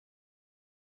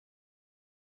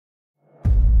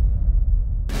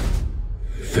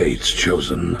Fate's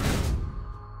chosen.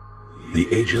 The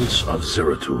agents of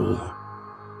Zeratul.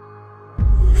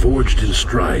 Forged in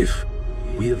strife,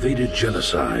 we evaded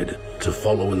genocide to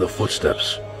follow in the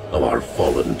footsteps of our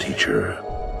fallen teacher.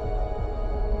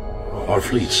 Our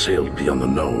fleet sailed beyond the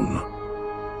known.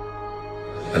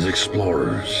 As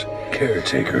explorers,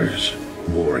 caretakers,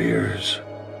 warriors,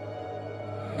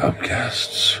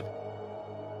 outcasts.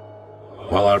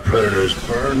 While our predators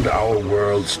burned our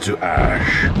worlds to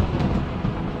ash.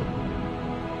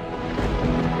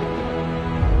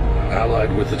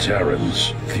 Allied with the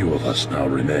Terrans, few of us now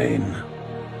remain.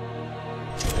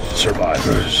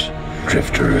 Survivors,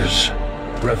 drifters,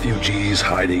 refugees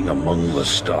hiding among the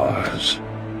stars.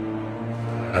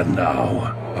 And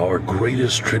now, our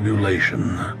greatest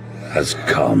tribulation has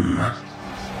come.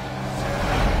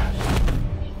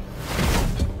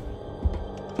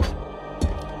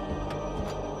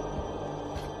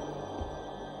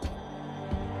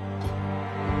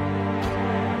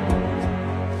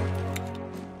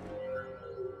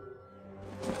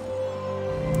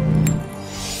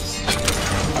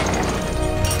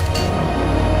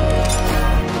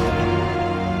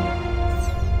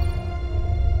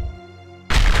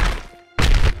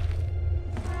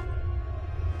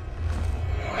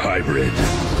 Hybrid.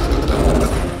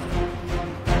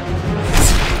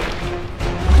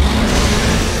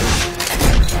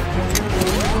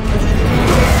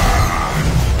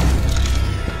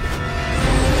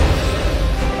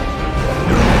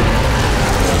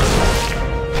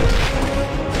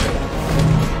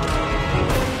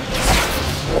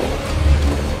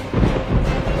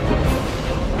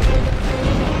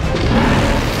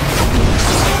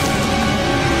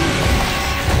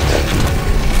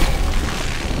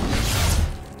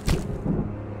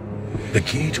 The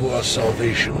key to our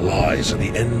salvation lies at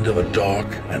the end of a dark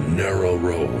and narrow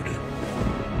road.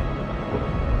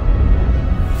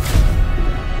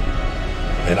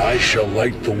 And I shall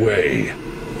light the way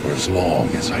for as long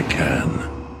as I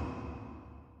can.